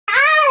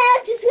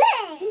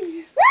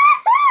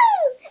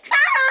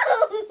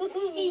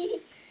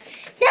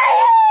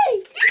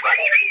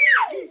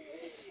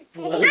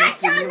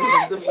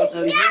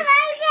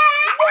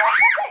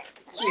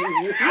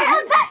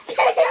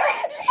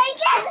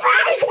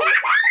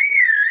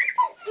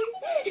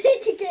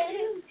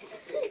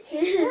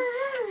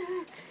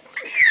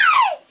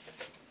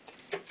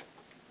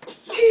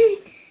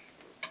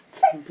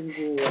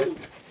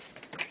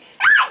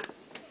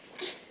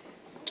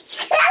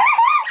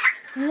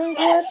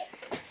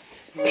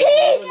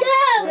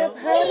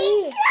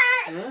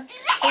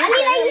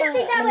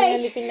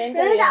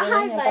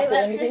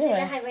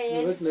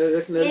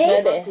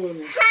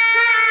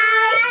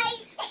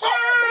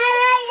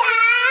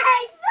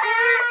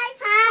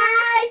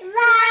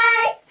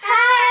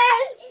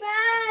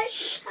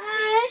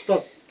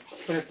Stop.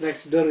 Fred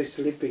next door is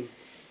sleeping.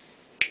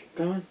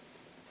 Come on.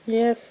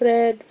 Yeah,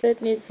 Fred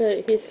needs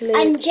his sleep.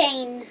 And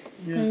Jane.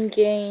 Yeah. And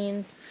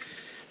Jane.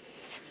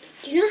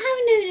 Do you know how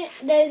we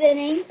know their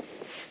name?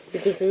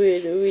 Because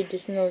we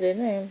just know their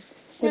name.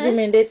 What do you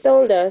mean? They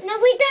told us. No,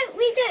 we don't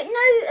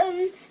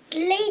know the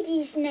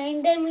lady's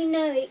name. Then we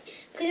know it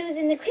because it was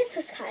in the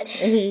Christmas card.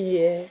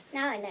 Yeah.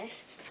 Now I know.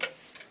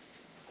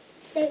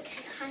 Don't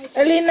say hi.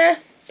 Alina,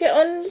 get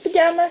on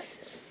pajamas.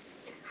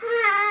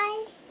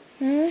 Hi.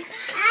 Hmm?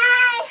 Hi.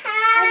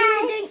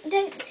 Alina,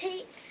 don't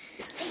say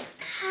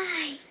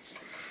hi.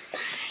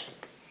 Bye.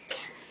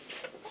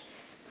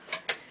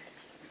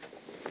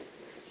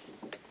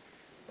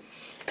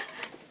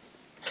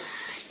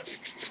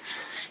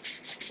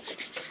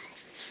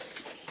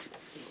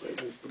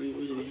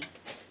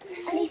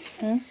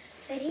 Hmm?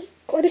 Ready?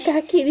 Kok ada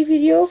kaki di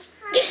video?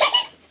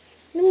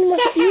 Ini mau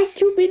masuk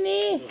YouTube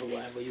ini.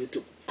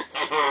 YouTube.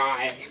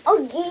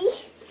 Okay.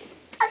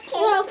 Okay.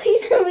 Well,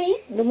 please for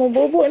me. Udah mau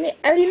bobo nih.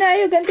 Alina,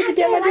 ayo ganti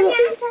pajama dulu. Let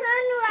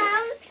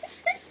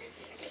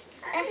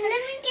me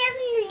get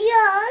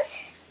yours.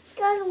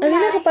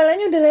 Alina,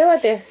 kepalanya udah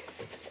lewat ya?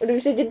 Udah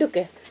bisa jeduk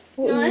ya?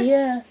 Oh No.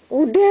 iya.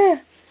 Udah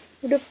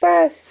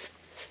pas.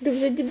 Udah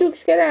bisa jeduk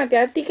sekarang.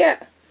 Hati-hati,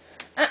 Kak.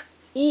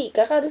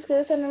 Kakak harus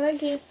ke sana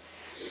lagi.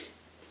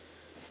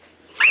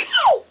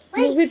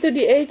 Move it to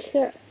the edge,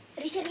 Kak.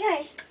 Ready, set, go.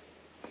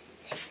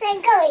 Set,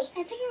 go.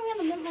 I think I'm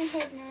gonna move my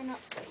head. No,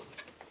 not.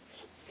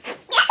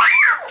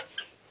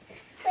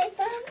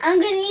 I'm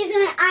gonna use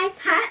my eye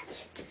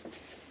patch.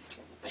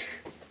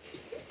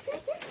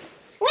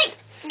 Wait!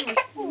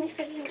 Let me see if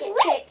I can get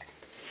kicked.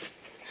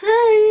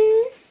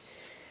 Hi.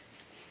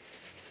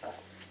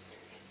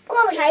 Go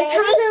on,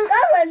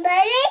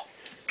 baby.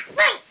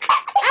 Wait!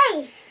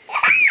 Hey!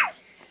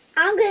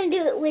 I'm gonna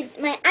do it with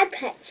my eye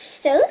patch.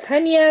 So?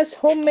 Hania's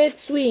homemade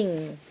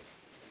swing.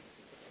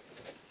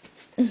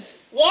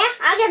 Yeah,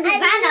 I'll get the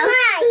banner.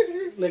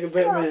 Like a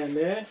Batman,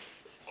 yeah?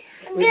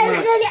 No,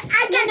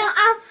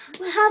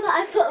 how about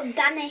I put a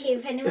banner here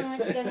if anyone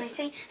wants to go on my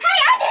swing. Hey, I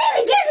didn't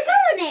even get to go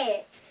on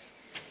it.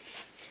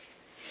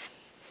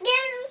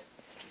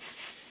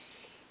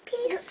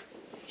 Please.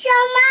 Show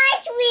my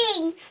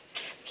swing.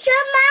 Show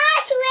my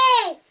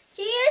swing.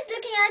 She is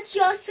looking at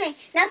your swing.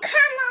 Now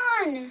come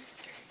on.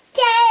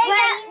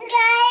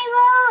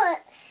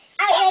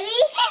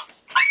 Ready?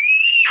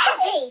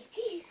 Okay.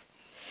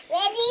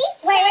 Ready?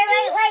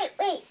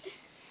 Wait.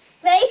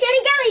 Ready,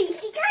 steady, go!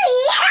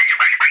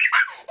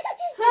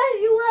 How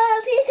you want a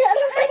piece of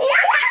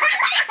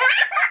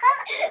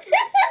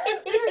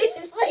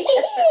Wait!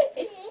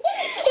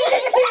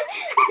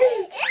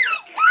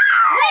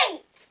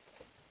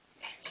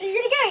 Is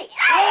it okay? I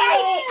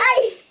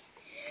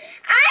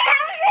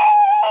have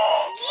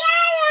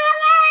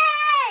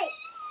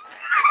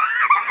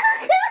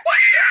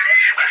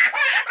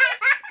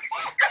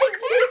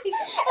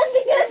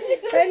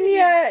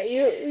Hania,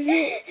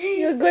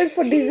 you're going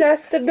for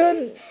disaster.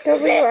 Don't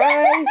cover your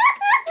eyes.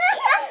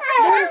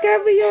 Don't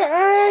cover your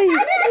eyes.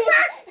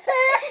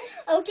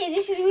 Okay,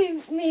 this is me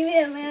with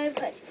my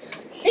iPad.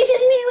 This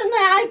is me with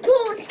my eye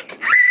closed.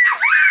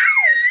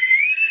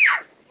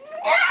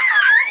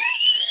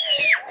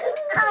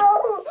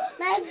 Oh,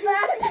 my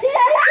butt.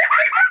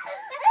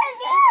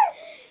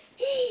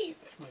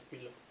 My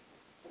pillow.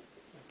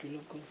 My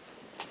pillow, go.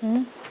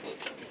 Hmm?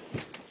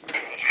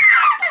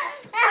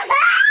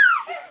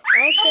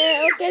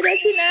 Okay,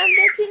 that's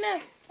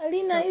enough.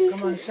 Alina, you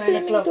Come on, screaming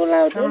Santa Claus. too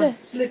loud. Come Udah. on,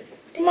 sleep.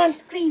 Come on.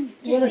 Scream.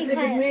 You Just wanna be sleep with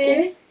quiet.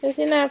 me? That's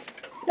enough.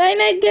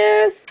 Night,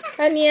 girls.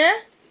 Hania.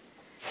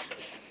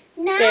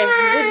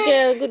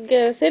 Okay, good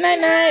girl. Say night.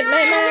 Have a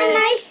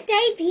nice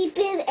day,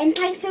 people, and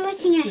thanks for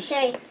watching our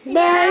show.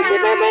 Bye. Say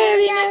bye,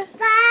 Alina.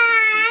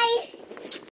 Bye.